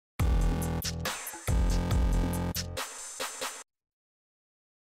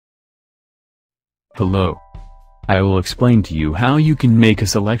Hello. I will explain to you how you can make a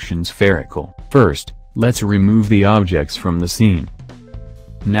selection spherical. First, let's remove the objects from the scene.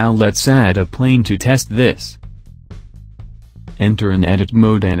 Now let's add a plane to test this. Enter in edit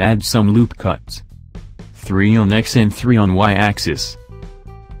mode and add some loop cuts. 3 on X and 3 on Y axis.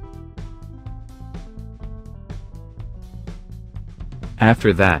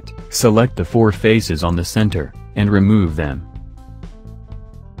 After that, select the 4 faces on the center, and remove them.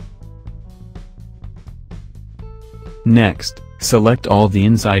 Next, select all the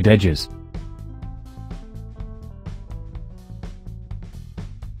inside edges.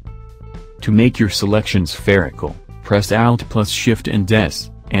 To make your selection spherical, press Alt plus Shift and S,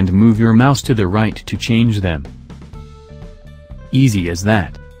 and move your mouse to the right to change them. Easy as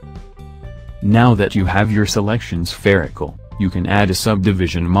that. Now that you have your selection spherical, you can add a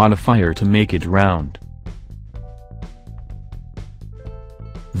subdivision modifier to make it round.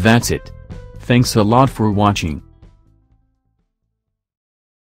 That's it. Thanks a lot for watching.